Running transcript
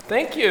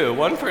Thank you.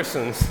 One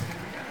person's.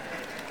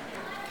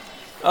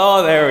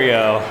 Oh, there we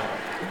go.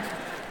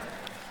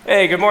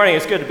 Hey, good morning.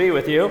 It's good to be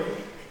with you.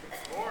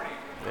 Good morning.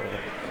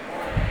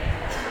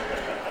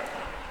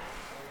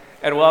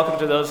 And welcome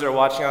to those that are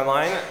watching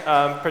online,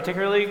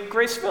 particularly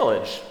Grace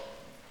Village,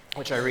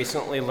 which I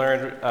recently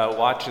learned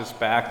watches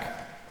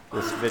back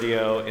this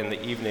video in the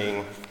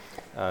evening.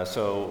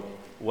 So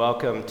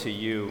welcome to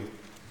you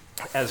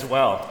as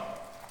well.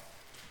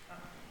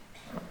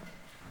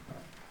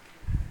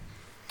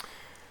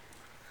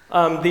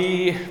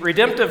 The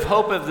redemptive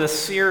hope of this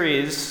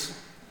series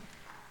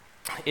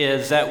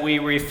is that we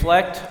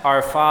reflect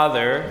our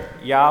Father,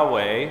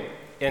 Yahweh,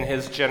 in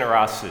His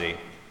generosity.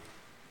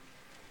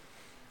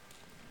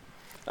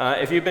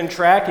 If you've been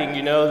tracking,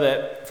 you know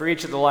that for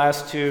each of the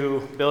last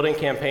two building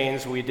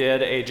campaigns, we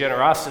did a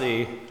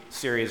generosity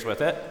series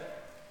with it.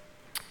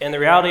 And the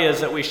reality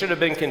is that we should have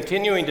been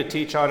continuing to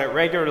teach on it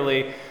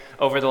regularly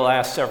over the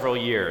last several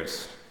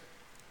years,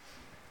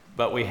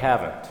 but we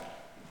haven't.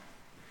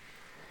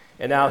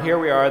 And now here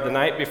we are the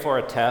night before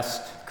a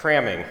test,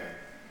 cramming.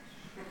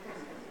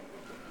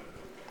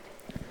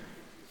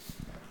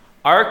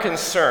 Our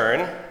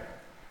concern,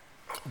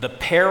 the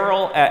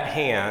peril at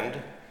hand,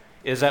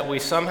 is that we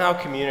somehow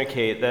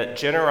communicate that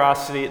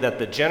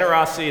the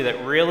generosity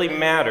that really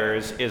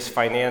matters is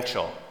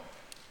financial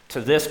to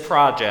this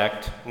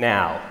project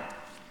now.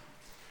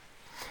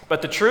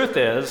 But the truth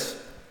is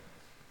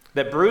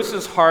that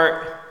Bruce's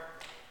heart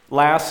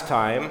last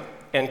time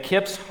and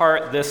Kip's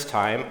heart this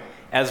time,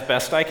 as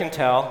best I can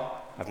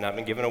tell, I've not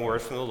been given a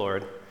word from the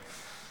Lord,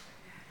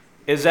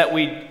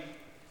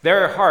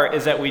 their heart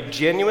is that we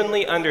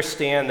genuinely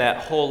understand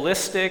that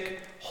holistic,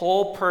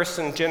 whole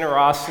person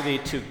generosity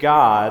to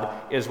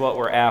God is what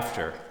we're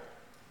after.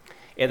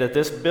 And that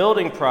this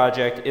building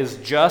project is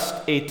just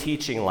a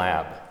teaching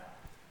lab.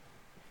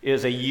 It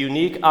is a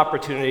unique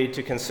opportunity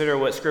to consider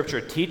what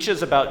Scripture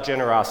teaches about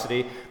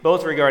generosity,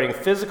 both regarding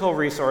physical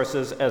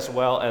resources as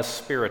well as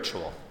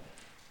spiritual.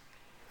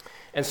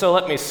 And so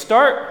let me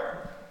start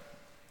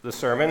the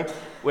sermon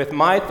with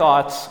my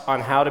thoughts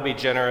on how to be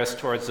generous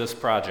towards this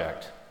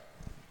project.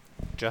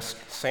 Just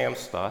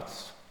Sam's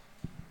thoughts.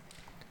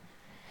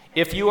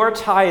 If you are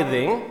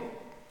tithing,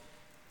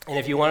 and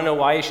if you want to know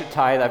why you should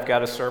tithe, I've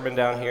got a sermon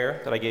down here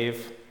that I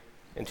gave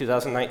in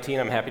 2019.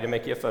 I'm happy to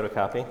make you a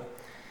photocopy.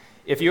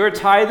 If you are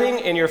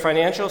tithing and your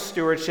financial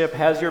stewardship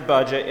has your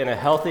budget in a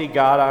healthy,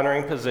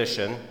 God-honoring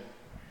position,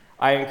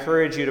 I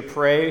encourage you to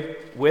pray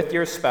with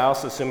your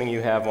spouse, assuming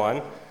you have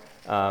one,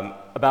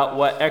 about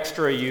what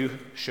extra you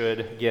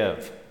should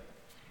give.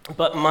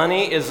 But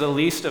money is the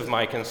least of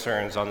my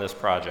concerns on this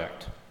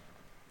project.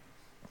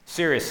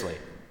 Seriously.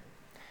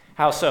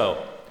 How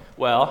so?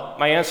 Well,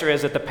 my answer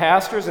is that the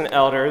pastors and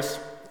elders,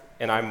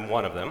 and I'm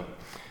one of them,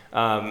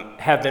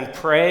 have been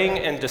praying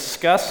and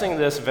discussing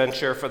this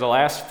venture for the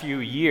last few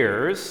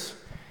years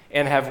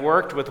and have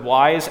worked with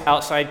wise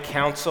outside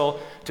counsel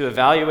to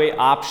evaluate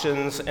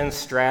options and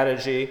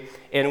strategy,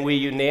 and we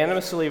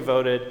unanimously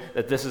voted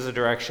that this is a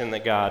direction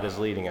that God is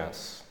leading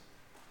us.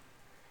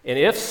 And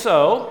if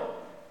so,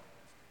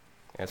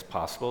 it's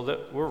possible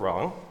that we're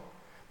wrong,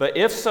 but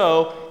if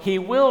so, He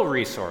will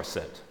resource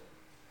it.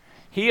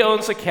 He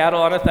owns the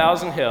cattle on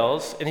 1,000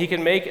 hills, and He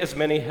can make as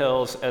many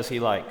hills as He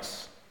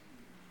likes.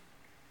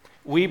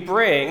 We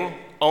bring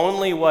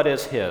only what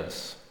is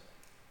His.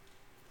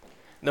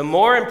 The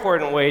more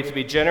important way to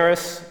be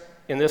generous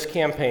in this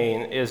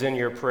campaign is in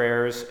your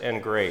prayers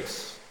and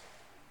grace.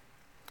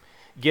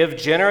 Give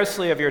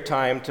generously of your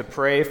time to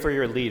pray for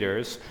your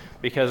leaders,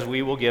 because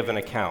we will give an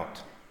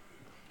account.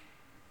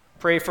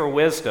 Pray for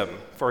wisdom,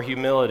 for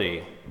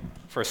humility,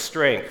 for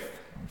strength,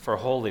 for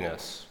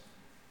holiness.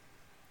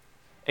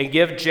 And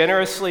give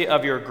generously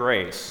of your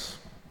grace.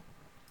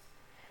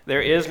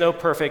 There is no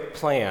perfect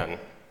plan,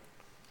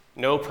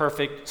 no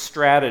perfect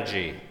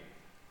strategy,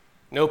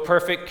 no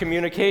perfect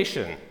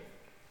communication,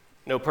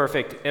 no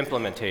perfect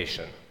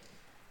implementation.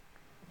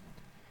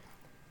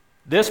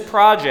 This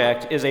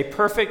project is a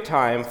perfect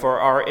time for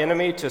our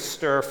enemy to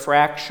stir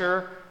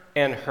fracture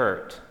and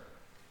hurt.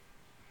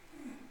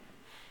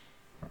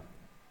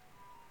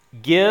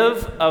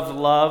 Give of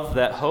love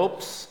that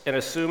hopes and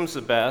assumes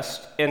the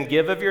best, and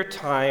give of your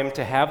time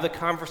to have the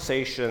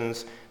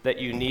conversations that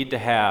you need to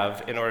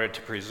have in order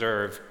to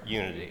preserve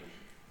unity.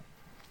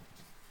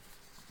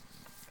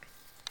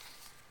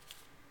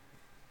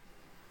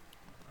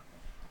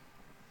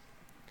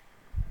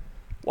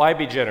 Why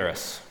be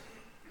generous?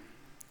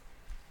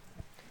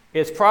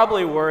 It's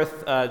probably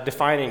worth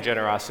defining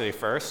generosity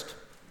first,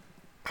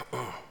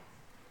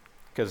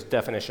 because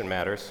definition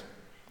matters.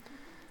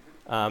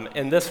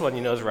 And this one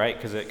you know is right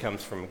because it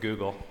comes from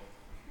Google.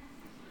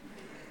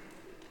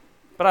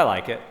 But I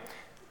like it.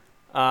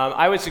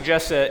 I would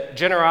suggest that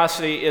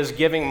generosity is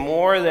giving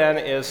more than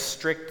is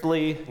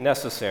strictly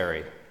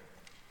necessary.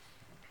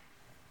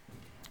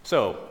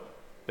 So,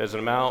 there's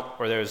an amount,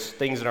 or there's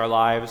things in our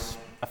lives,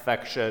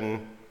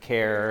 affection,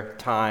 care,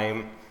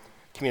 time,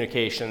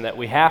 communication that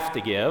we have to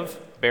give,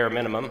 bare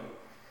minimum.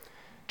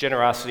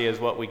 Generosity is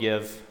what we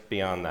give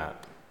beyond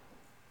that.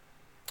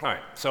 All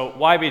right, so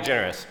why be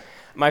generous?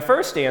 My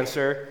first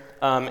answer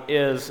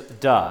is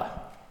duh.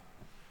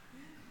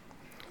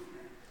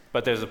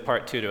 But there's a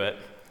part two to it.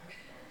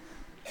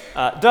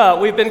 Duh,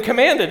 we've been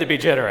commanded to be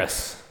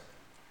generous.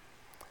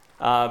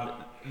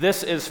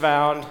 This is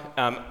found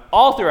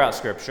all throughout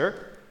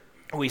Scripture.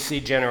 We see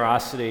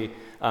generosity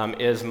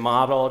is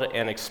modeled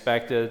and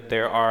expected.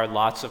 There are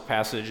lots of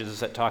passages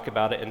that talk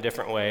about it in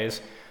different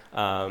ways.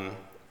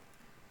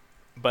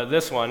 But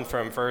this one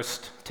from 1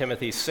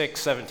 Timothy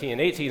 6, 17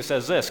 and 18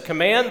 says this: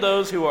 "Command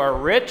those who are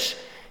rich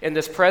in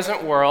this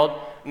present world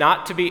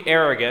not to be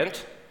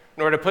arrogant,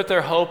 nor to put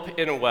their hope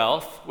in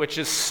wealth, which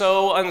is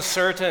so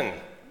uncertain,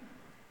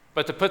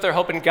 but to put their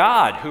hope in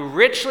God, who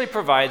richly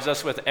provides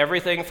us with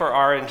everything for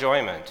our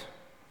enjoyment.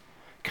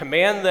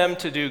 Command them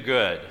to do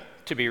good,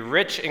 to be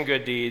rich in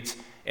good deeds,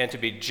 and to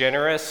be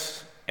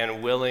generous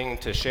and willing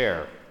to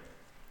share."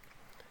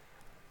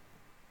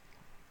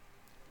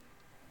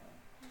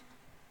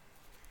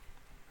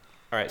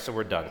 All right, so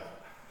we're done.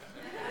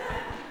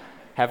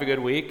 Have a good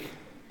week.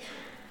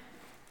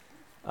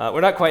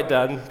 We're not quite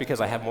done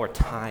because I have more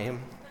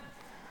time.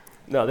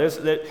 No, here's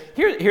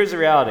the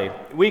reality.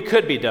 We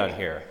could be done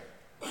here.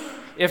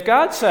 If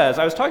God says,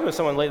 I was talking with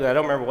someone lately, I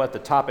don't remember what the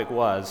topic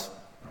was.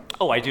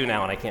 Oh, I do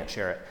now, and I can't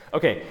share it.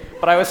 Okay,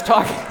 but I was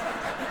talking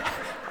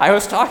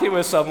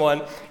with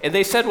someone, and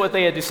they said what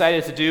they had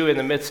decided to do in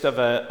the midst of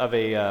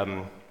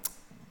a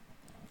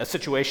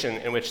situation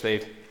in which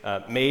they've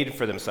made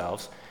for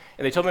themselves.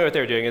 And they told me what they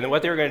were doing, and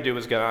what they were going to do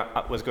was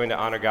going to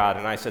honor God.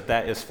 And I said,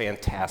 that is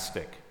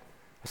fantastic.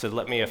 I said,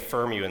 let me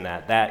affirm you in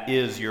that. That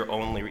is your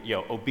only,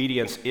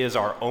 obedience is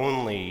our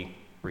only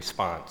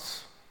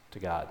response to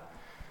God.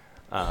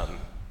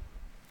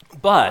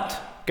 But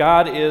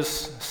God is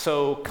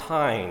so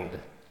kind.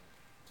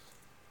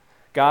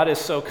 God is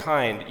so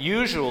kind.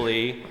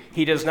 Usually,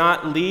 he does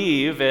not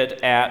leave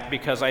it at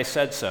because I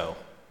said so.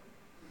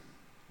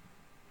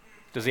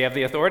 Does he have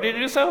the authority to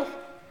do so?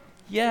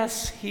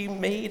 Yes, he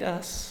made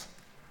us.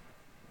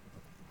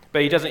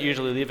 But he doesn't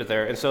usually leave it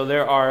there. And so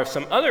there are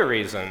some other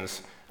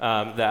reasons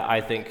that I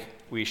think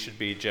we should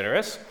be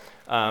generous.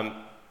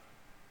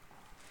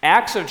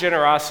 Acts of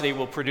generosity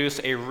will produce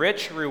a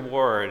rich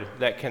reward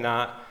that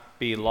cannot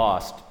be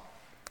lost.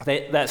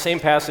 That same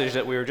passage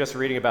that we were just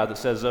reading about that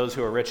says those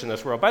who are rich in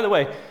this world. By the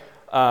way,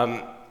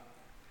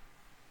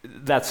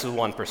 that's the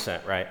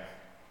 1%, right?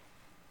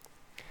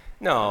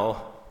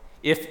 No.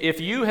 If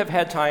you have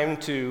had time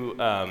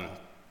to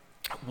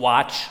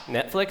watch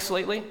Netflix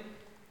lately,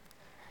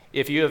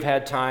 if you have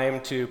had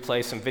time to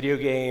play some video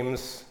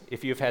games,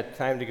 if you've had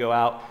time to go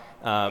out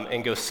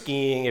and go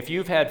skiing, if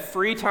you've had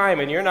free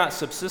time and you're not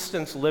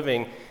subsistence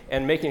living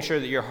and making sure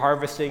that you're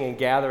harvesting and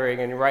gathering,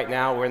 and right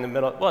now we're in the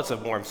middle, well, it's a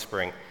warm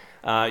spring.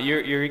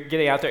 You're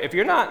getting out there. If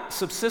you're not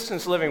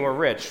subsistence living, we're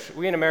rich.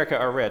 We in America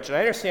are rich. And I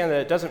understand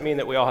that it doesn't mean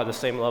that we all have the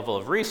same level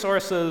of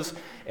resources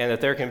and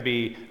that there can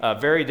be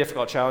very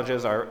difficult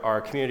challenges.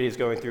 Our community is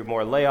going through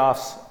more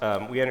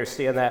layoffs. We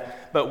understand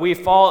that. But we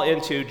fall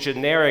into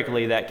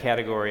generically that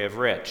category of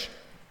rich.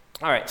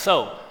 All right,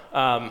 so,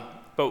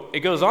 but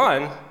it goes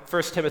on,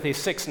 1 Timothy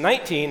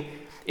 6:19,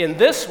 in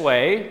this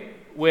way,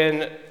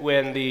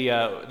 when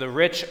the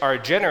rich are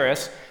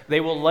generous, they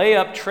will lay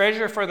up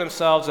treasure for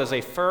themselves as a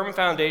firm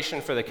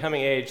foundation for the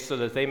coming age so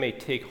that they may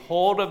take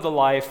hold of the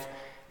life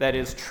that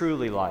is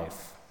truly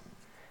life.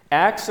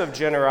 Acts of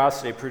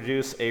generosity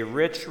produce a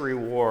rich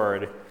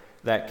reward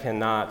that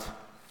cannot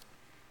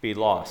be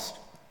lost.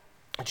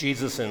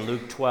 Jesus in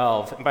Luke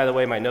 12, and by the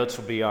way, my notes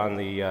will be on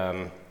the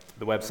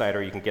website,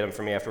 or you can get them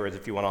from me afterwards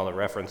if you want all the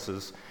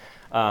references.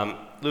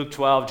 Luke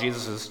 12,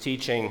 Jesus is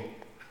teaching,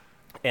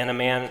 and a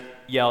man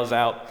yells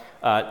out,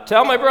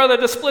 "Tell my brother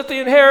to split the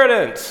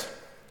inheritance."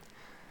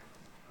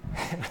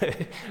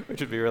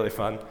 Which would be really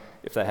fun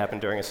if that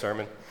happened during a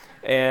sermon.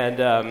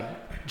 And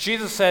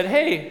Jesus said,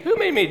 "Hey, who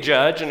made me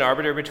judge and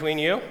arbiter between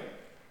you?"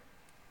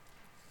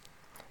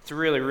 It's a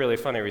really, really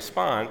funny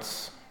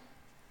response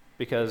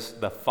because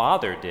the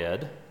Father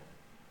did.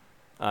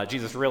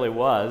 Jesus really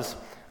was.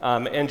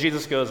 And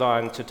Jesus goes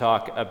on to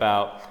talk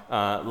about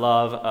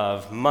love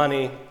of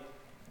money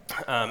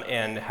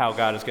and how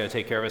God is going to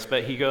take care of us.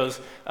 But he goes,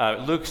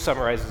 Luke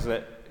summarizes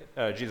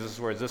it, Jesus'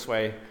 words this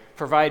way: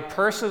 "Provide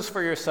purses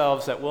for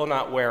yourselves that will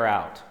not wear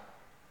out,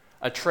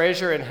 a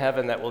treasure in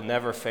heaven that will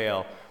never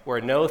fail,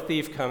 where no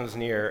thief comes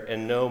near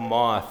and no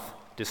moth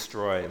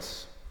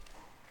destroys."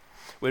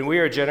 When we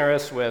are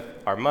generous with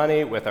our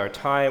money, with our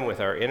time,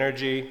 with our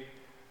energy,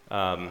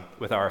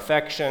 with our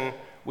affection,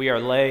 we are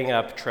laying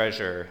up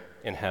treasure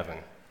in heaven.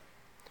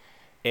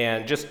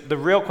 And just the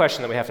real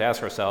question that we have to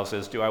ask ourselves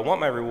is, do I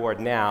want my reward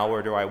now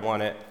or do I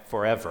want it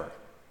forever?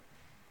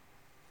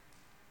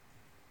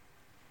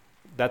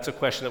 That's a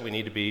question that we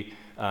need to be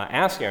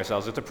asking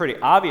ourselves. It's a pretty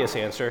obvious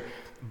answer,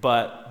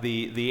 but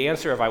the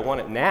answer of I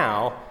want it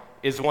now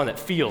is the one that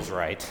feels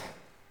right.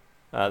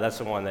 That's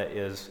the one that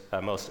is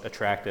most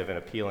attractive and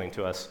appealing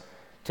to us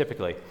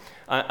typically.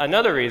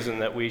 Another reason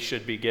that we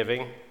should be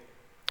giving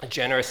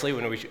generously,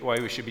 why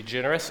we should be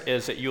generous,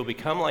 is that you'll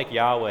become like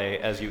Yahweh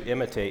as you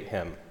imitate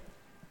him.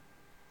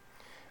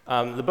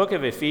 The book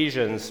of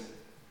Ephesians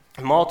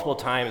multiple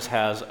times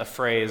has a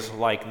phrase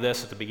like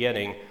this at the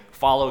beginning: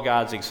 follow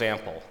God's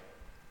example.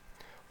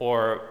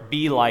 Or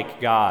be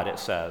like God, it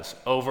says.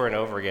 Over and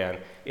over again,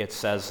 it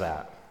says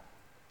that.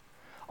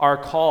 Our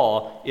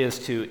call is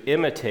to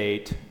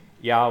imitate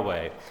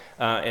Yahweh.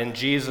 And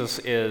Jesus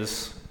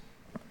is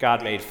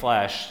God made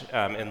flesh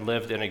and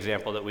lived an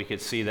example that we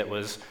could see that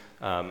was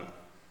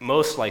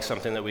most like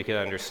something that we could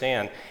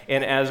understand.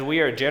 And as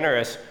we are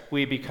generous,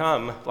 we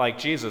become like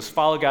Jesus.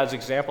 Follow God's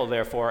example,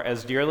 therefore,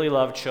 as dearly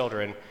loved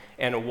children,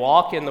 and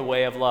walk in the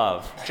way of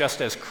love,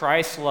 just as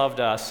Christ loved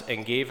us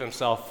and gave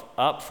himself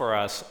up for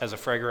us as a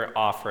fragrant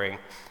offering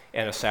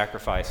and a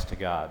sacrifice to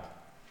God.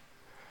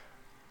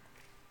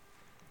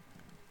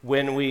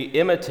 When we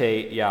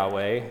imitate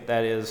Yahweh,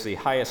 that is the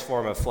highest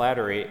form of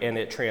flattery, and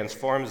it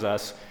transforms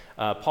us.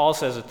 Paul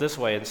says it this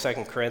way in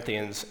 2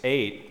 Corinthians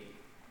 8,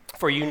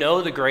 "For you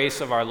know the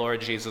grace of our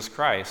Lord Jesus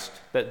Christ,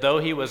 that though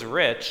he was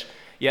rich,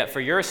 yet for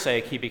your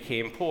sake he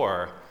became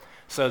poor,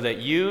 so that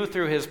you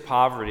through his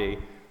poverty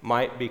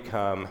might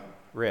become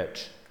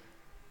rich."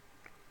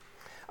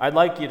 I'd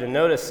like you to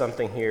notice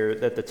something here,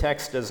 that the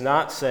text does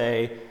not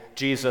say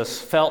Jesus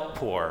felt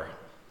poor,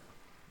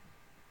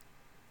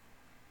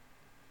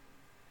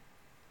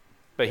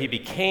 but he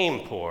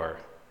became poor.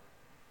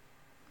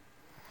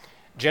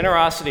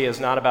 Generosity is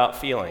not about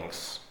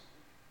feelings.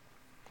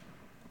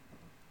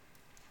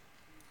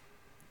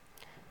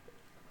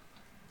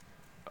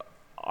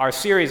 Our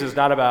series is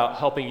not about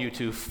helping you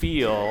to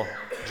feel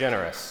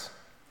generous.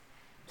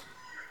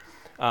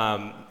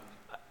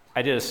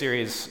 I did a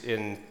series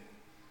in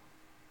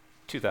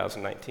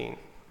 2019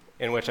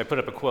 in which I put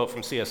up a quote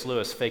from C.S.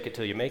 Lewis, "Fake it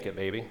till you make it,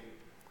 baby."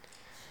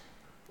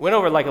 Went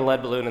over like a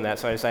lead balloon in that,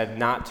 so I decided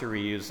not to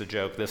reuse the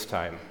joke this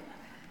time.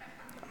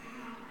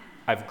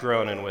 I've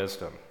grown in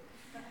wisdom.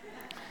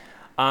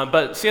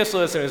 But C.S.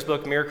 Lewis, in his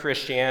book Mere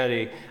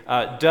Christianity,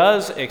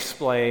 does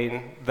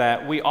explain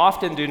that we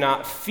often do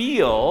not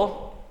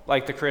feel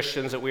like the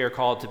Christians that we are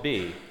called to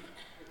be.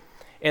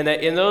 And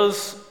that in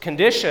those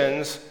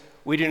conditions,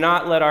 we do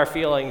not let our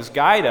feelings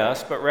guide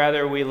us, but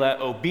rather we let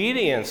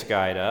obedience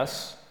guide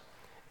us.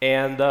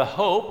 And the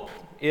hope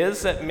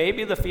is that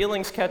maybe the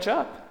feelings catch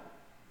up.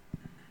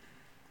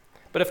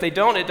 But if they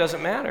don't, it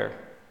doesn't matter.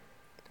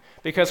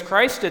 Because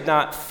Christ did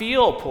not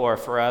feel poor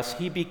for us,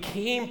 he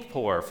became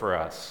poor for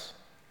us.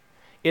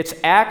 It's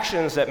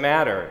actions that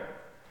matter.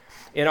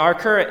 In our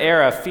current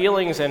era,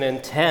 feelings and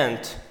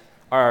intent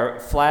are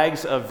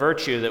flags of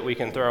virtue that we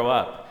can throw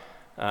up,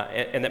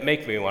 and that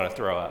make me want to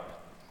throw up.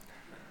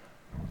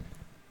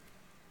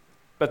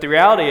 But the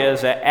reality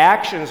is that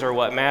actions are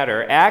what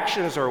matter.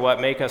 Actions are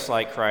what make us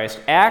like Christ.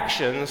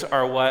 Actions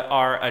are what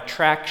are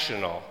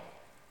attractional.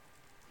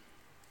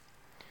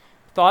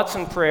 Thoughts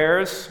and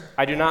prayers,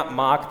 I do not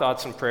mock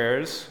thoughts and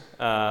prayers.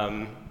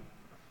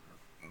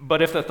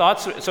 But if the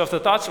thoughts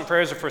and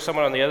prayers are for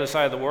someone on the other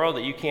side of the world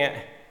that you can't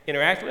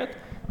interact with,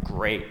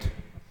 great.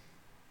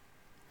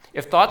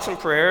 If thoughts and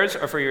prayers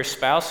are for your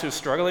spouse who's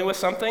struggling with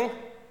something,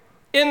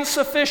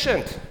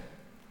 insufficient.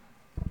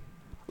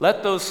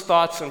 Let those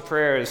thoughts and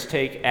prayers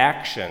take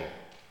action.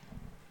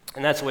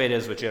 And that's the way it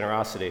is with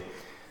generosity.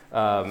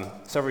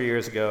 Several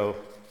years ago,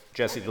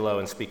 Jesse DeLow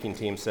and speaking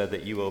team said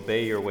that you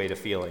obey your way to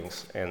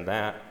feelings, and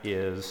that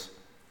is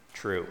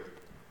true.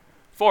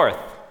 Fourth,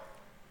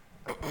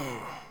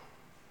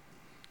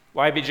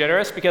 why be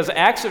generous? Because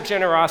acts of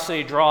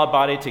generosity draw a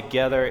body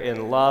together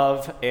in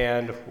love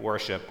and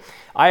worship.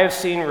 I have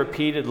seen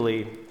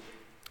repeatedly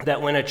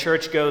that when a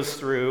church goes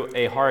through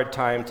a hard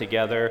time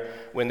together,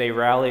 when they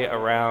rally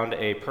around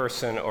a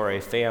person or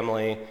a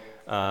family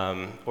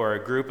or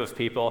a group of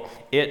people,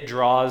 it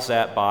draws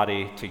that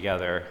body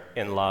together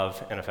in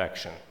love and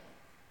affection.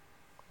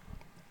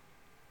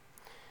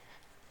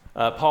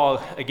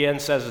 Paul again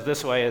says it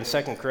this way in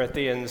 2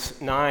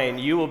 Corinthians 9,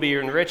 "You will be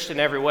enriched in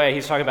every way."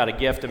 He's talking about a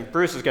gift, and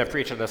Bruce is going to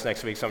preach on this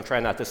next week, so I'm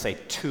trying not to say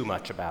too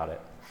much about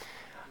it.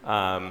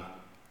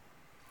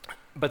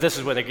 But this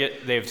is when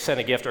they've sent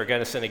a gift or are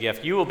going to send a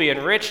gift. "You will be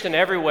enriched in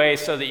every way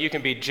so that you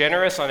can be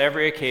generous on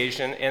every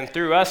occasion, and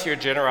through us your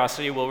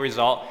generosity will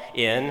result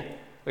in,"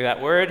 look at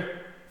that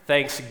word,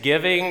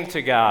 "thanksgiving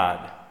to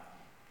God."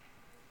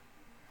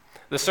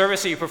 The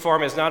service that you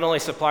perform is not only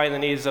supplying the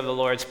needs of the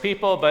Lord's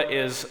people, but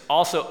is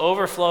also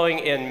overflowing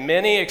in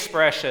many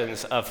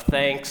expressions of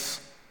thanks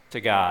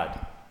to God.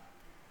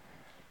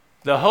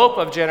 The hope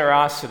of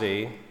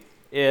generosity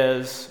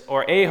is,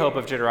 or a hope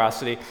of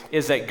generosity,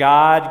 is that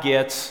God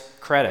gets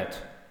credit.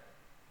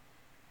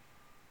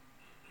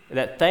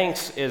 That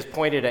thanks is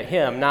pointed at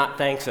him, not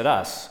thanks at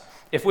us.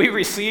 If we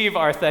receive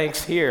our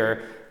thanks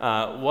here,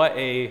 what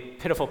a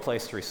pitiful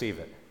place to receive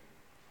it.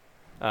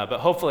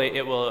 But hopefully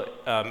it will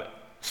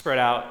spread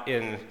out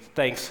in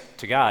thanks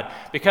to God.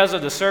 Because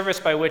of the service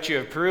by which you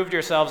have proved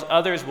yourselves,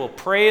 others will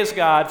praise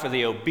God for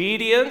the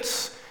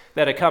obedience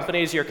that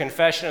accompanies your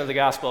confession of the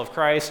gospel of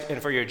Christ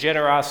and for your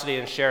generosity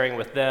in sharing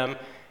with them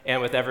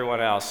and with everyone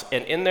else.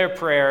 And in their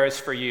prayers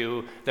for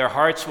you, their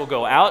hearts will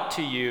go out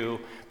to you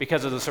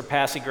because of the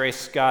surpassing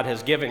grace God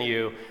has given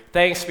you.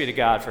 Thanks be to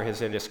God for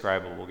his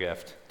indescribable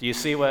gift. Do you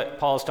see what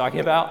Paul is talking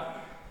about?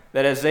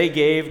 That as they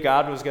gave,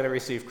 God was going to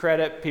receive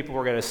credit. People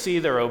were going to see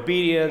their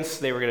obedience.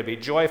 They were going to be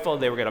joyful.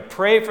 They were going to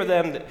pray for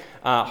them.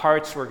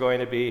 Hearts were going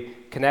to be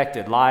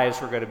connected.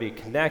 Lives were going to be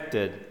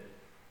connected.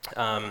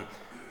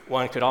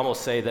 One could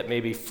almost say that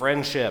maybe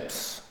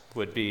friendships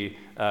would be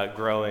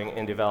growing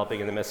and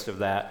developing in the midst of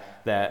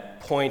that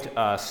point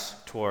us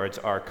towards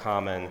our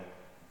common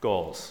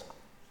goals.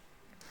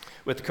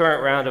 With the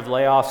current round of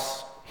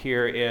layoffs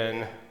here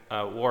in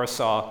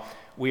Warsaw,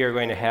 we are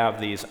going to have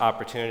these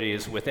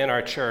opportunities within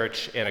our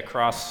church and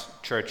across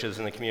churches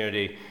in the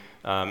community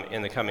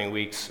in the coming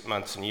weeks,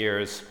 months, and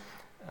years.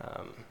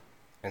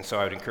 And so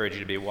I would encourage you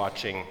to be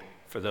watching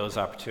for those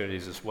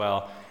opportunities as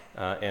well,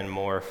 and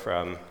more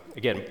from,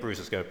 again, Bruce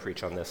is going to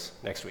preach on this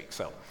next week,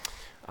 so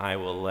I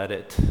will let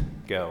it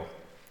go.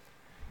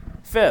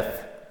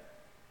 Fifth,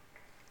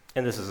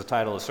 and this is the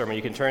title of the sermon,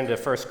 you can turn to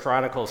 1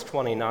 Chronicles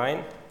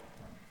 29.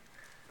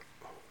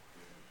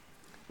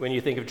 When you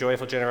think of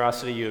joyful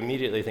generosity, you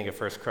immediately think of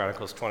 1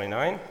 Chronicles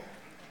 29.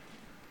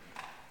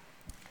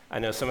 I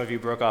know some of you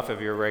broke off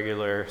of your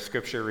regular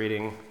scripture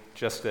reading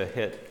just to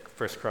hit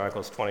 1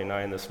 Chronicles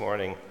 29 this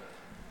morning.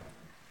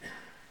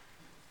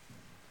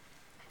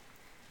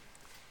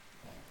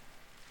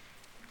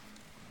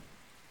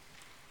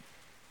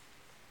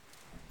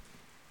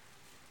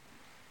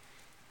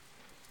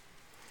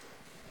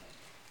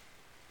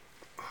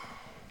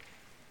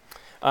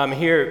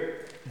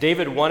 Here,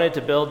 David wanted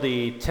to build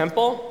the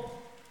temple.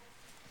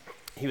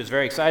 He was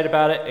very excited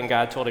about it, and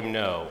God told him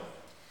no,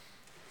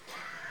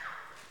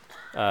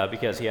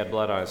 because he had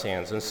blood on his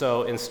hands. And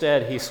so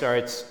instead, he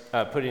starts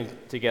putting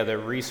together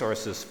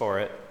resources for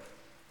it,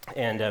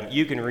 and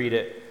you can read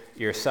it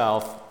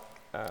yourself.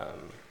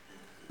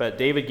 But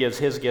David gives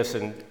his gifts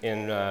in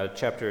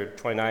chapter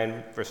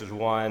 29, verses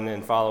 1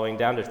 and following,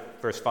 down to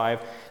verse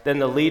 5. Then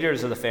the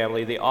leaders of the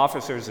family, the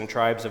officers and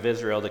tribes of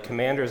Israel, the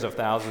commanders of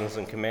thousands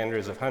and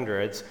commanders of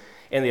hundreds,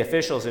 and the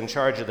officials in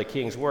charge of the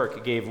king's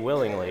work gave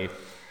willingly.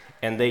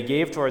 And they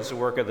gave towards the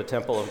work of the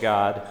temple of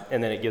God,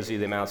 and then it gives you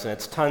the amounts, and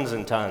it's tons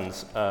and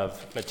tons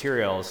of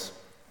materials.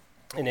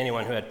 And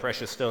anyone who had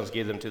precious stones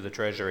gave them to the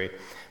treasury.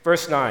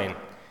 Verse 9,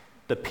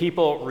 the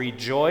people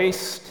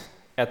rejoiced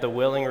at the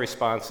willing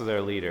response of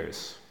their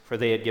leaders, for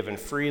they had given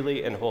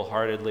freely and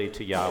wholeheartedly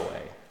to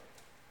Yahweh.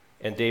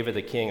 And David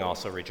the king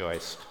also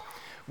rejoiced.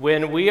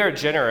 When we are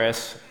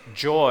generous,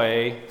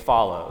 joy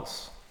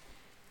follows.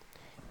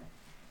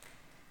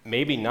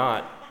 Maybe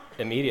not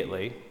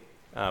immediately.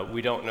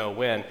 We don't know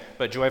when,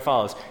 but joy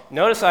follows.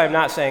 Notice I'm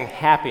not saying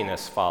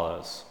happiness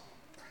follows.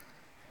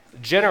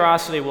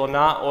 Generosity will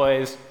not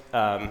always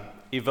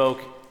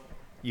evoke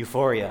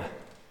euphoria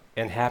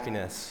and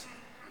happiness.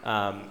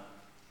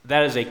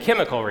 That is a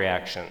chemical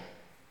reaction.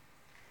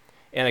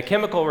 And a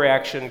chemical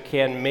reaction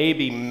can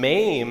maybe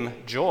maim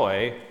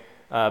joy,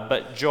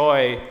 but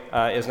joy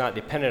is not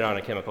dependent on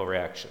a chemical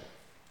reaction.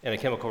 And a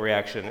chemical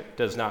reaction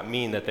does not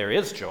mean that there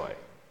is joy.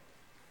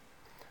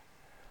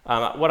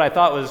 What I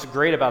thought was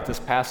great about this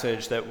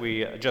passage that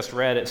we just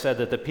read, it said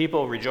that the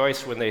people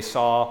rejoiced when they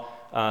saw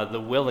the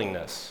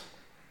willingness.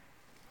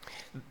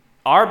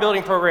 Our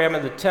building program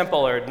and the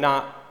temple are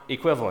not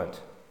equivalent.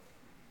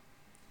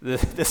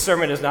 This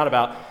sermon is not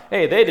about,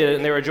 hey, they did it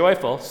and they were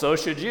joyful, so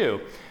should you.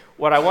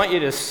 What I want you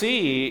to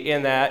see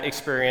in that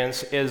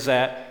experience is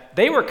that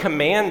they were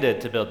commanded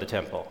to build the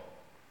temple.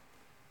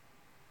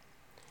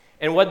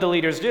 And what did the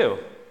leaders do?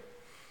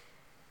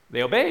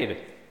 They obeyed.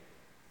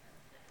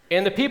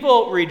 And the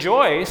people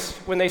rejoiced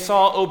when they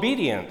saw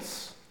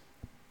obedience.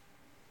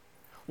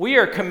 We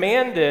are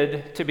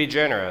commanded to be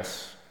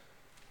generous.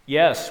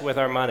 Yes, with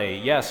our money.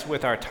 Yes,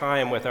 with our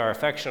time, with our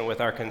affection,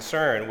 with our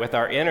concern, with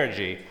our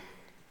energy.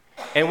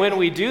 And when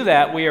we do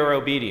that, we are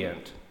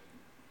obedient.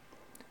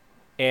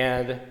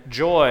 And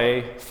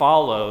joy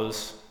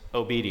follows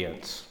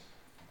obedience.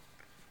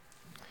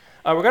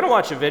 We're going to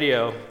watch a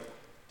video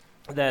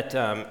that,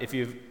 if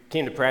you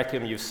came to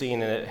Practicum, you've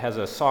seen, and it has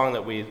a song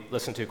that we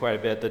listen to quite a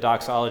bit, The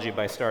Doxology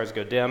by Stars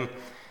Go Dim.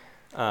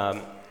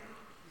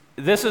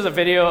 This is a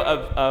video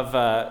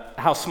of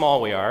how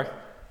small we are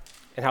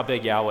and how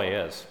big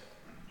Yahweh is.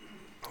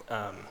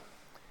 And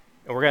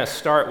we're going to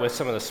start with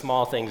some of the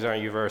small things in our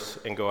U-verse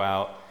and go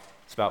out.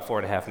 It's about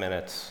 4.5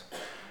 minutes.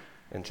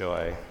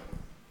 Enjoy.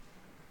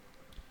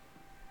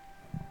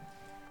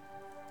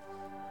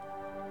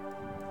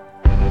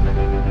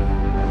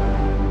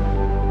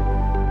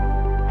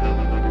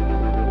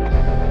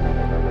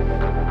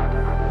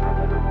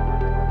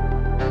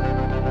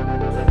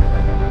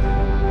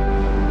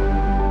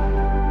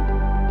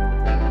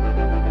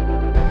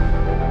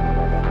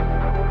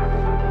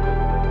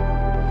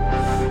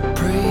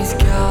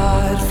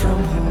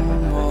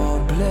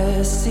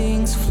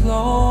 Blessings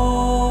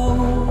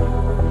flow.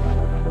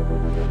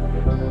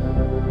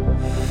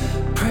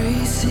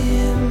 Praise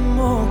Him,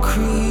 all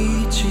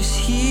creatures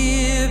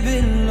here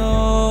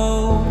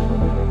below.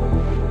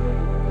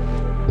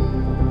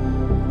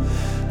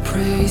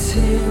 Praise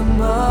Him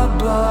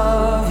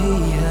above,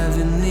 ye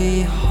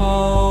heavenly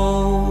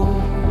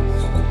hosts.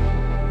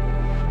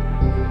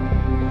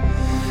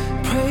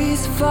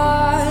 Praise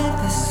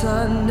Father,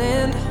 Son,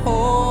 and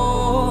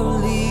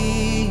Holy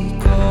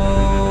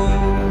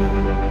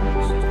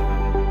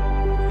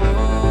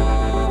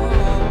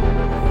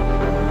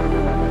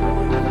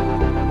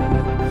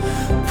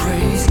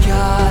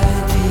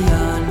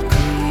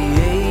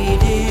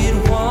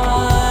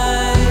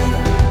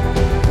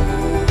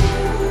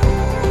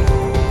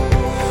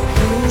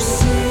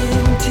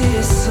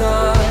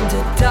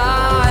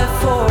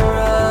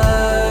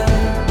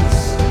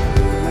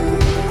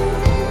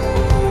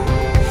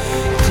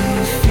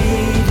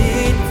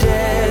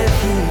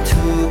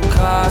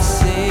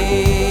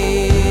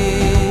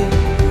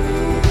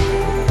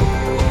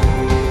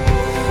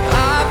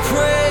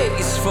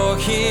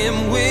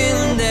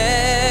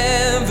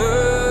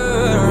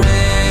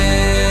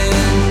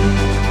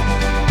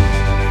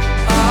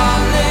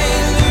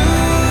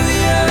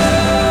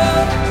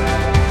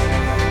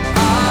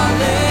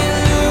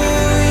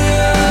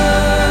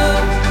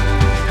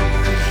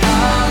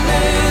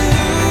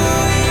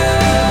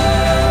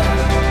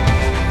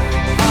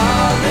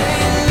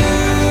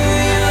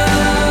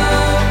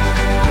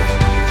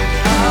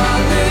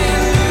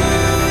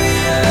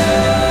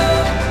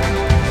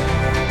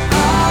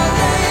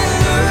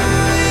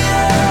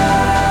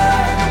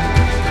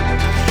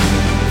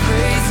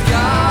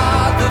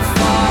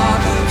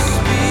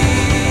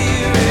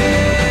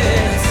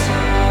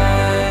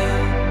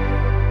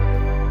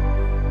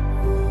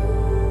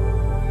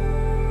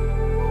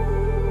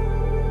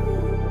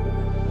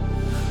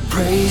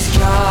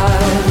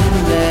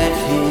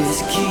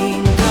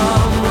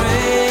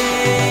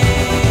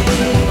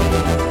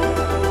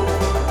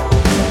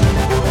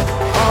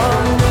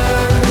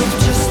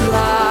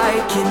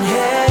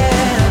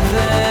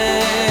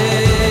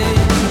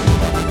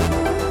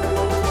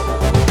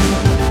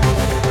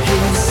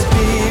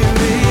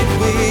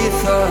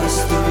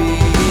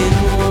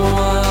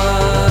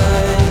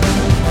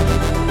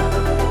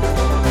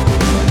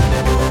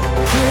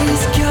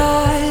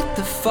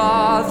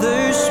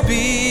Father's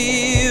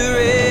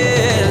Spirit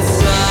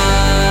sign.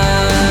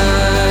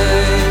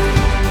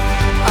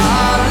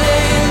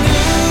 Alleluia,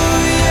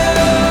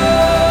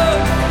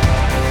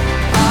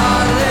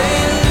 alleluia,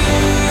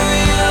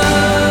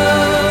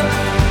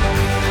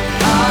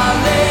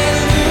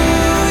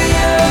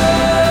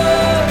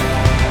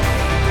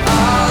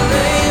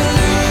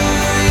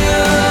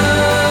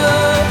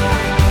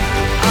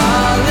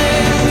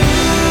 alleluia,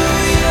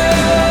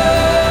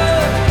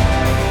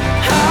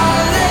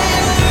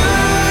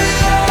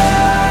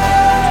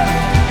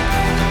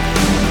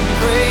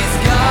 praise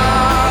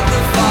God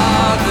the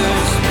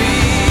Father's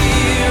Spirit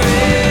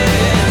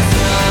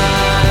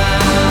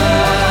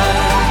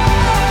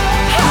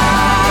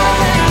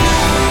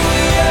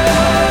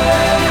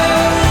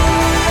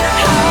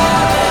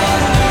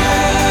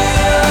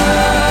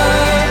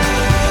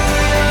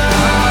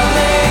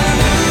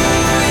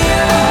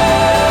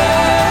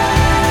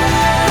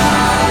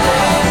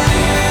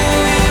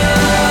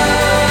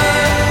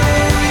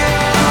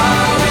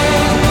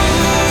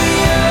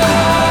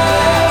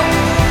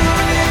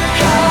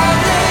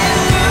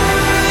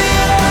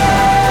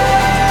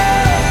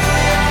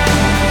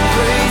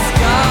praise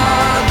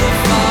God the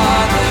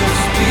Father's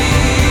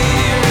Spirit.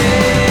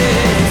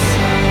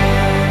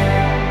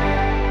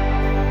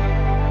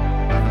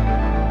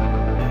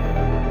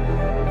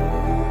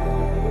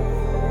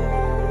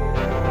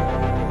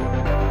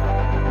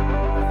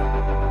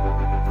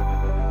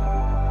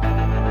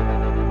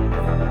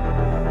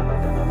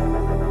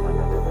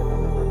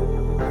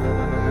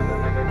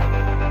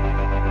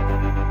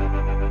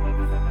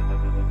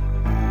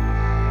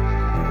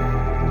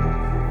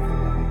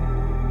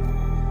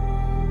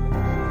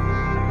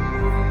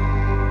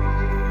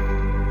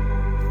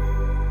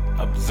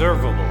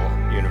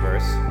 Observable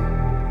universe.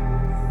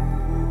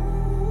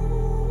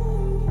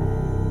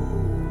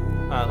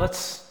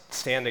 Let's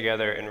stand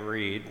together and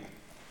read.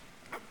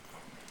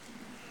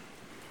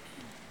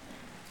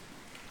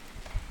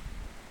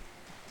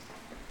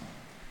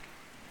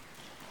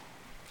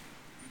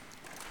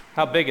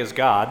 How big is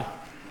God?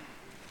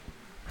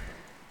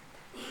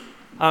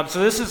 So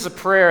this is a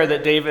prayer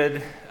that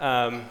David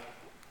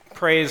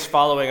prays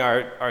following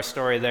our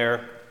story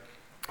there.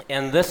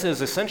 And this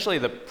is essentially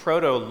the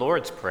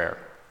proto-Lord's Prayer.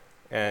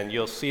 And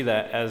you'll see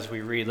that as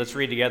we read. Let's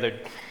read together.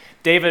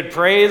 David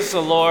praised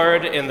the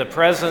Lord in the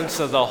presence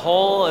of the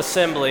whole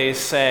assembly,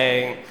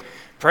 saying,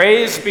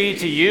 "Praise be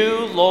to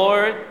you,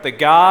 Lord, the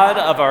God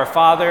of our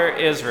father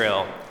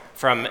Israel,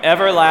 from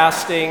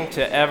everlasting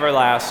to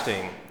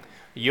everlasting.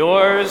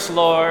 Yours,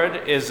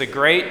 Lord, is the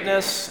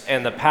greatness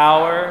and the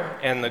power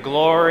and the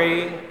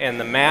glory and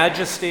the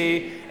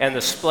majesty and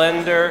the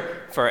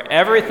splendor, for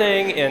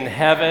everything in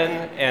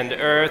heaven and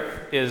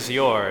earth is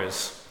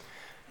yours.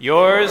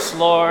 Yours,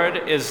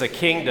 Lord, is the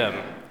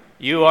kingdom.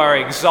 You are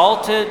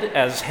exalted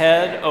as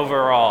head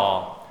over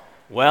all.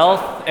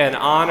 Wealth and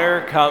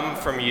honor come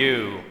from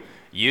you.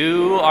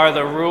 You are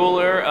the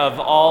ruler of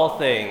all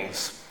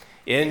things.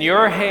 In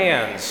your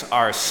hands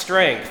are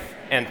strength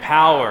and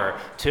power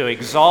to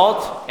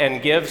exalt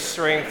and give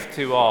strength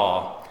to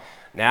all.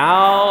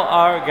 Now,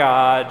 our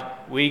God,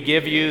 we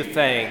give you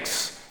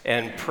thanks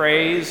and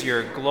praise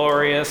your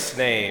glorious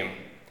name.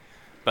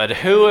 But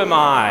who am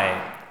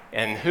I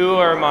and who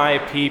are my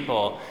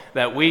people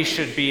that we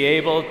should be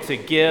able to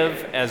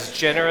give as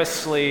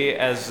generously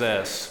as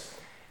this?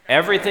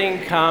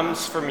 Everything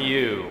comes from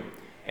you,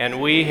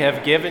 and we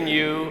have given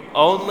you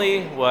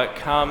only what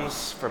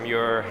comes from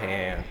your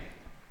hand."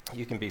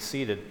 You can be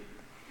seated.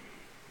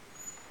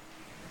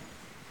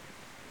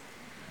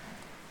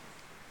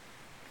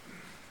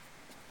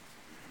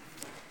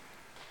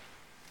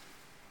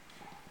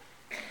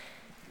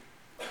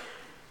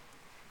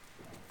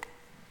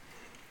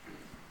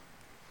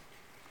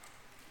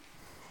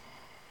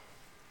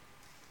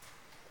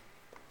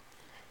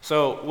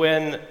 So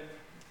when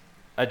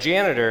a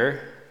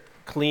janitor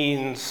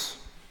cleans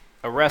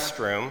a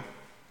restroom,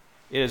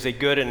 it is a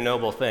good and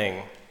noble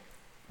thing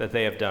that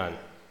they have done.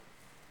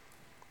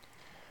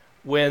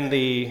 When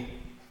the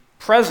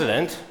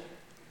president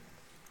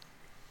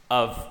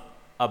of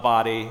a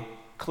body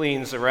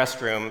cleans the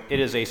restroom, it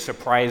is a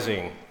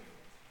surprising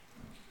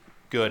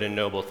good and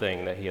noble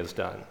thing that he has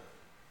done,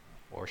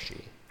 or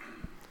she.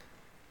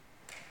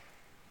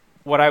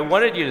 What I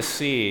wanted you to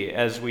see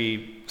as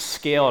we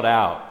scaled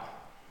out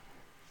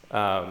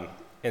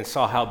and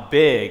saw how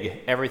big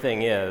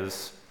everything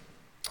is,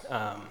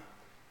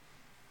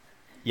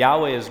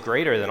 Yahweh is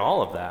greater than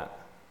all of that,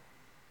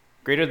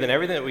 greater than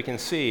everything that we can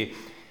see,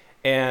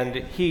 and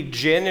he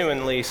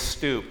genuinely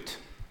stooped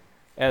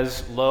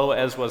as low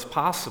as was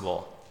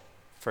possible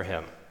for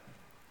him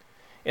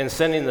in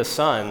sending the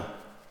Son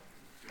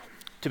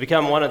to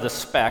become one of the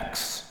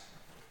specks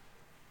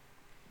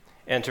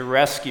and to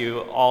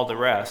rescue all the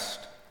rest.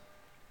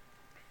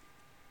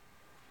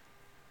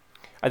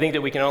 I think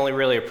that we can only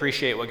really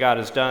appreciate what God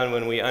has done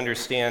when we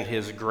understand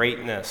his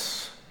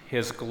greatness,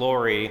 his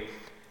glory,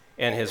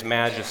 and his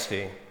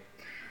majesty.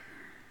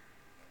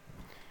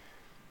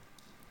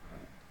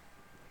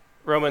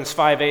 Romans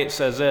 5:8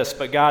 says this,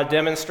 "But God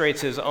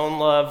demonstrates his own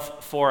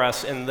love for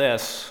us in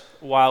this: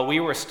 while we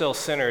were still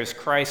sinners,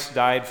 Christ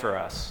died for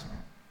us.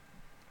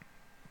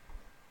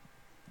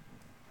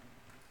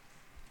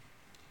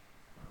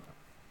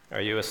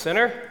 Are you a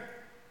sinner?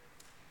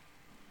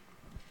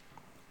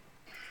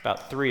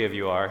 About 3 of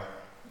you are.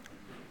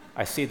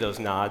 I see those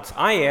nods.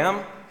 I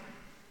am.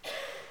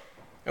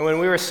 And when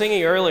we were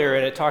singing earlier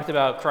and it talked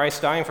about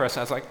Christ dying for us,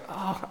 I was like,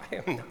 oh,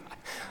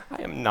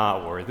 I am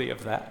not worthy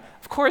of that.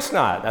 Of course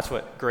not. That's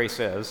what grace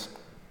is.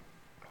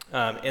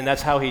 And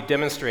that's how he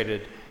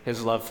demonstrated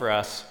his love for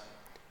us.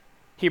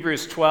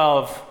 Hebrews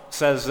 12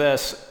 says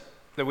this,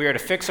 that we are to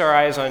fix our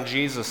eyes on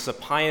Jesus, the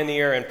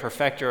pioneer and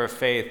perfecter of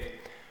faith.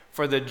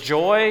 For the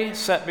joy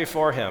set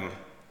before him,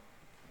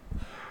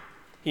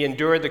 he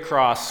endured the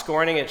cross,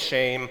 scorning its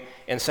shame,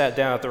 and sat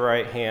down at the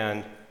right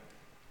hand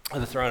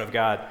of the throne of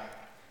God.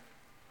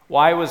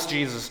 Why was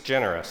Jesus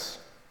generous?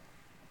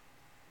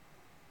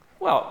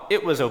 Well,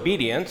 it was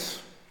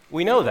obedience.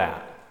 We know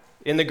that.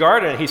 In the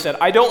garden, he said,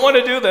 I don't want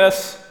to do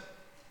this.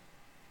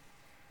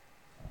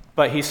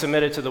 But he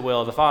submitted to the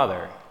will of the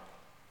Father.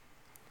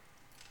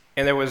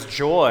 And there was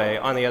joy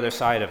on the other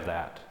side of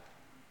that.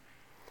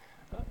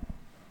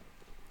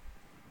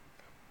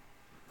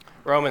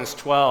 Romans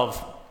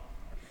 12.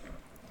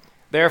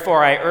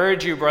 Therefore, I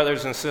urge you,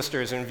 brothers and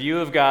sisters, in view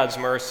of God's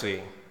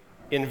mercy,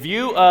 in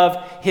view of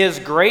his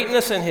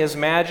greatness and his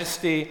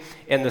majesty,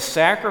 and the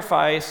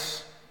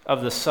sacrifice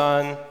of the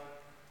Son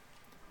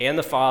and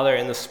the Father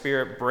and the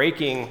Spirit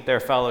breaking their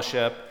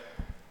fellowship,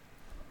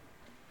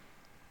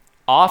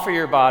 offer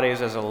your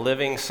bodies as a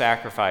living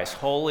sacrifice,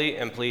 holy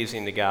and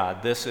pleasing to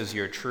God. This is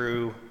your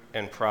true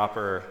and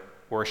proper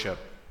worship.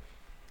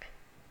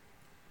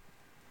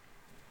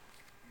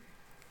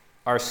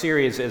 Our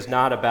series is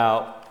not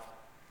about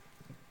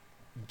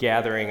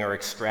gathering or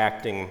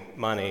extracting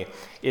money.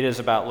 It is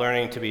about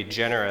learning to be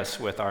generous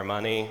with our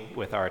money,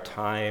 with our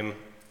time,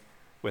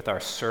 with our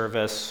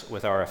service,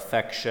 with our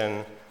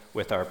affection,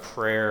 with our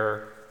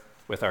prayer,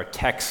 with our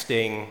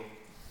texting,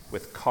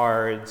 with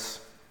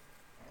cards.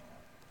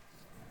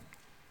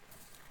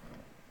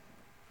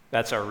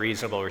 That's our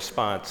reasonable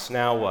response.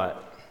 Now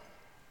what?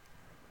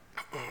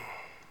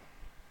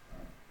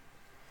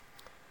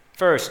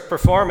 First,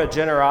 perform a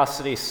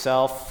generosity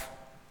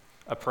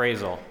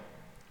self-appraisal.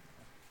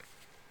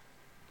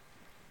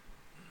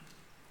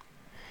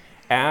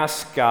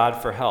 Ask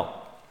God for help.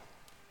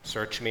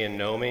 Search me and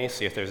know me,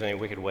 see if there's any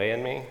wicked way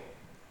in me.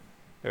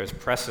 There's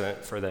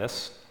precedent for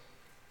this.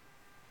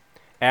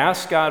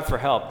 Ask God for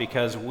help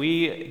because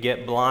we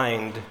get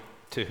blind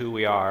to who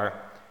we are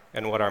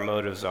and what our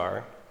motives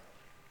are.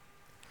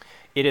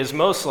 It is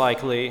most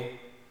likely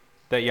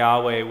that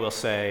Yahweh will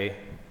say,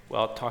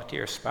 well, talk to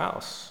your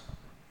spouse,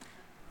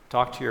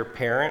 talk to your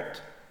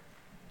parent,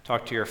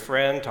 talk to your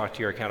friend, talk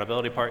to your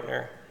accountability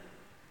partner.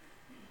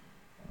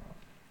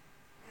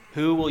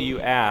 Who will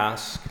you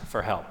ask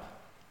for help?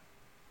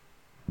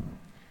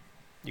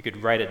 You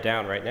could write it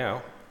down right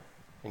now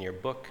in your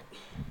book.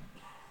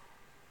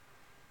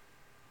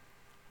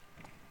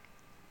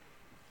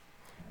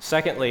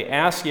 Secondly,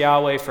 ask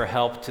Yahweh for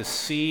help to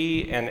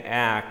see and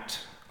act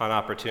on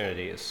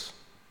opportunities.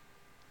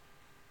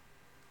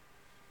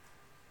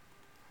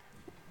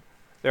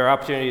 There are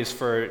opportunities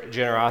for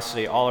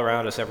generosity all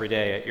around us every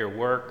day, at your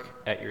work,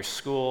 at your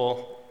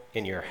school,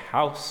 in your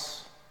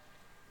house,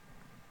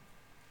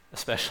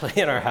 especially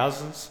in our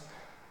houses,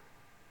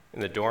 in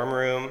the dorm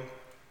room.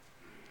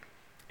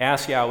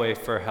 Ask Yahweh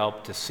for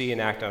help to see and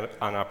act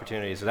on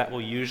opportunities. That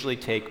will usually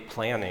take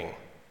planning.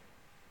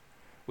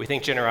 We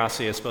think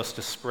generosity is supposed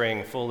to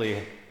spring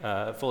fully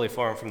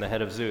formed from the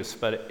head of Zeus,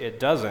 but it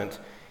doesn't.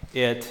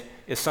 It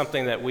is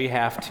something that we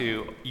have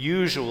to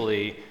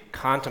usually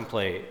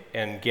contemplate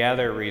and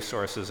gather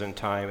resources and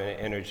time and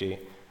energy.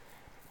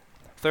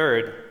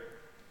 Third,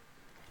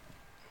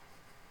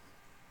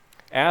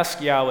 ask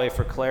Yahweh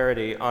for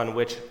clarity on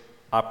which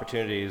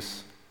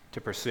opportunities to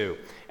pursue.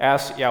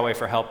 Ask Yahweh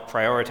for help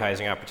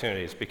prioritizing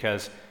opportunities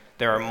because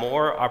there are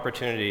more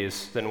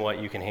opportunities than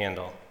what you can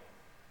handle.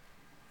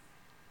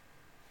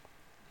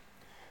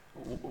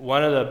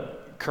 One of the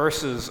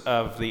curses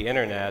of the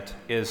internet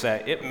is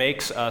that it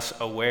makes us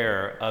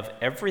aware of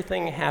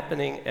everything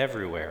happening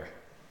everywhere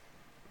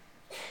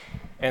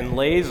and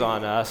lays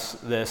on us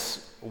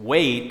this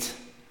weight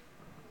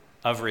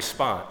of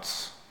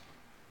response.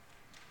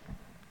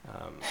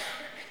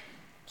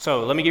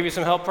 So let me give you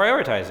some help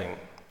prioritizing.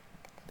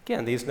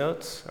 Again, these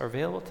notes are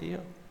available to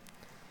you.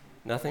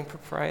 Nothing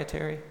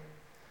proprietary.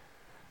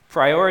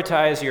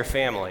 Prioritize your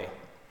family.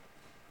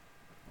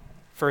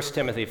 1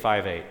 Timothy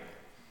 5:8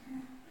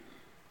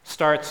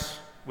 starts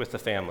with the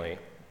family.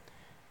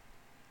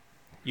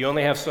 You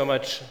only have so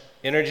much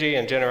energy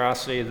and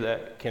generosity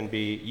that can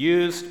be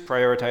used.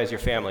 Prioritize your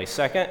family.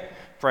 Second,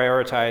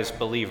 prioritize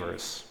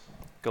believers.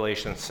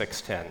 Galatians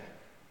 6:10.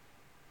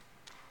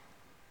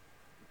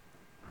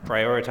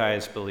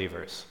 Prioritize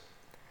believers.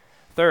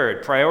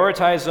 Third,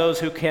 prioritize those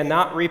who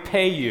cannot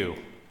repay you.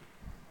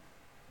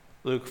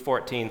 Luke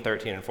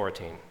 14:13 and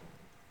 14.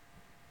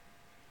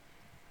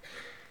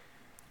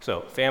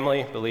 So,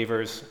 family,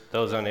 believers,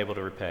 those unable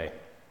to repay.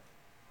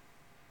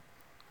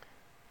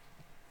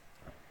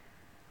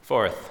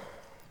 Fourth,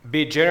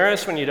 be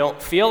generous when you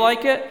don't feel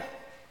like it,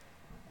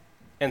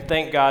 and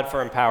thank God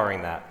for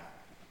empowering that.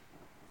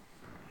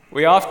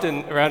 We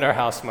often, around our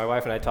house, my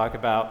wife and I talk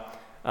about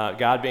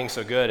God being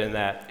so good in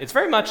that it's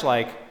very much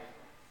like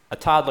a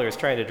toddler is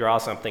trying to draw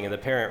something and the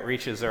parent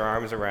reaches their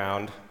arms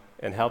around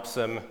and helps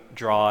them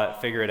draw it,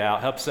 figure it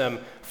out, helps them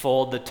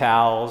fold the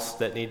towels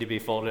that need to be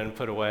folded and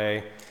put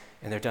away,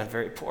 and they're done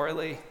very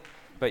poorly.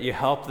 But you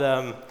help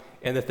them,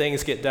 and the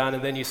things get done,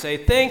 and then you say,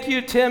 "Thank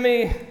you,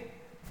 Timmy,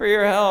 for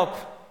your help.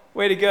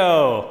 Way to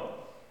go."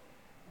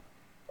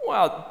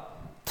 Well,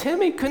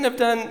 Timmy couldn't have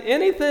done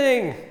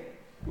anything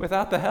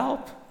without the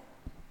help.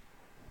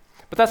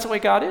 But that's the way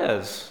God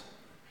is.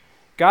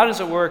 God is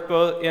at work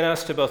both in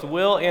us to both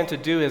will and to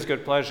do his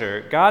good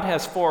pleasure. God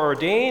has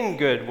foreordained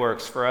good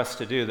works for us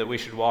to do that we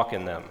should walk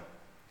in them.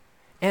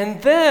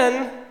 And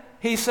then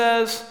he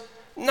says,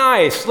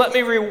 "Nice, let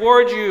me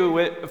reward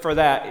you for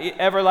that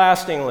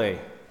everlastingly."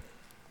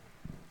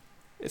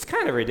 It's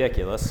kind of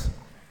ridiculous,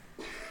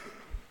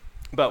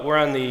 but we're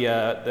on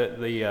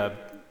the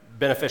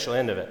beneficial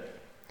end of it.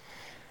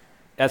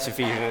 That's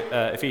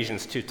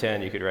Ephesians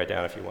 2:10. You could write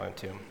down if you wanted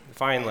to.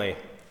 Finally,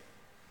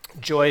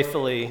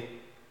 joyfully,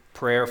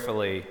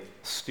 prayerfully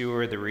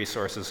steward the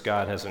resources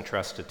God has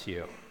entrusted to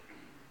you.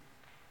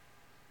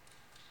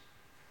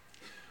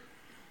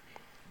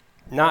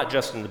 Not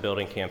just in the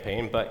building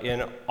campaign, but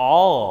in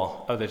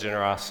all of the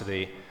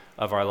generosity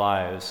of our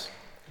lives.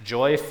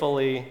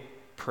 Joyfully,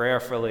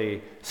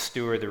 prayerfully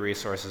steward the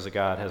resources that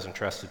God has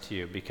entrusted to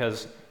you,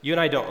 because you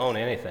and I don't own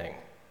anything.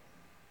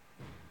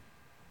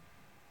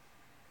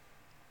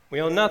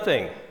 We own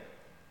nothing.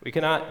 We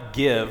cannot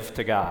give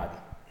to God.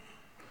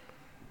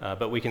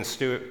 But we can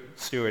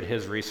steward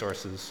his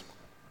resources.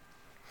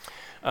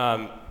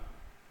 A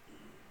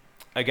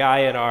guy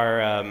in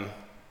our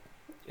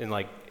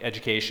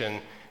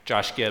education,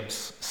 Josh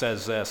Gibbs,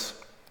 says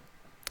this: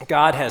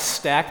 God has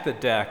stacked the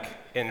deck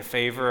in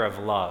favor of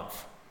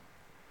love,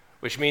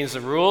 which means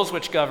the rules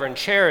which govern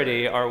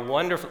charity are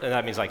wonderful, and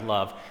that means like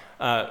love,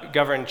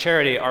 govern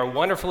charity are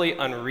wonderfully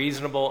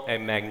unreasonable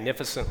and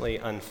magnificently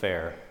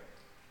unfair.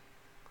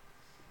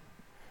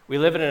 We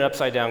live in an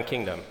upside-down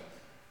kingdom.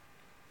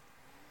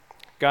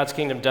 God's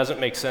kingdom doesn't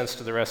make sense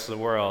to the rest of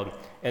the world,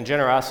 and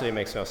generosity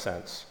makes no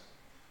sense.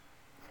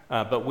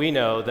 But we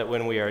know that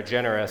when we are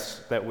generous,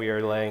 that we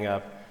are laying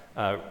up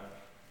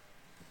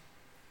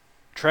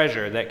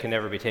treasure that can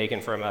never be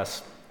taken from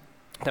us,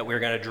 that we're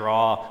going to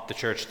draw the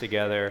church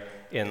together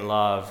in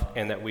love,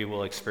 and that we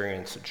will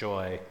experience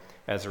joy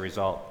as a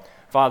result.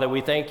 Father,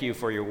 we thank you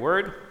for your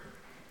word.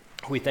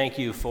 We thank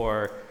you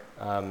for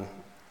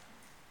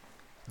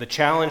the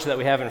challenge that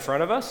we have in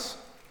front of us,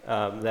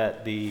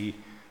 that the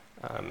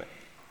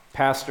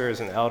pastors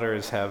and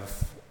elders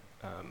have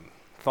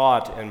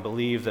thought and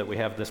believe that we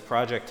have this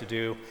project to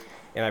do,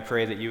 and I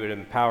pray that you would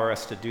empower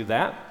us to do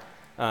that.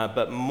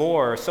 But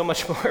so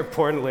much more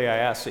importantly, I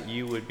ask that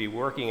you would be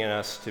working in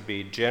us to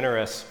be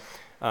generous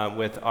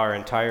with our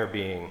entire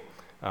being,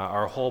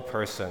 our whole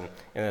person,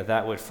 and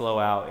that would flow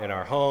out in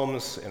our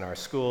homes, in our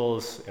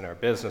schools, in our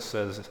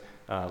businesses,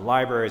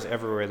 libraries,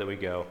 everywhere that we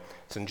go.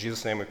 It's in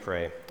Jesus' name we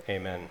pray.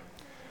 Amen.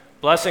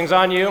 Blessings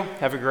on you.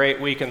 Have a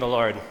great week in the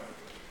Lord.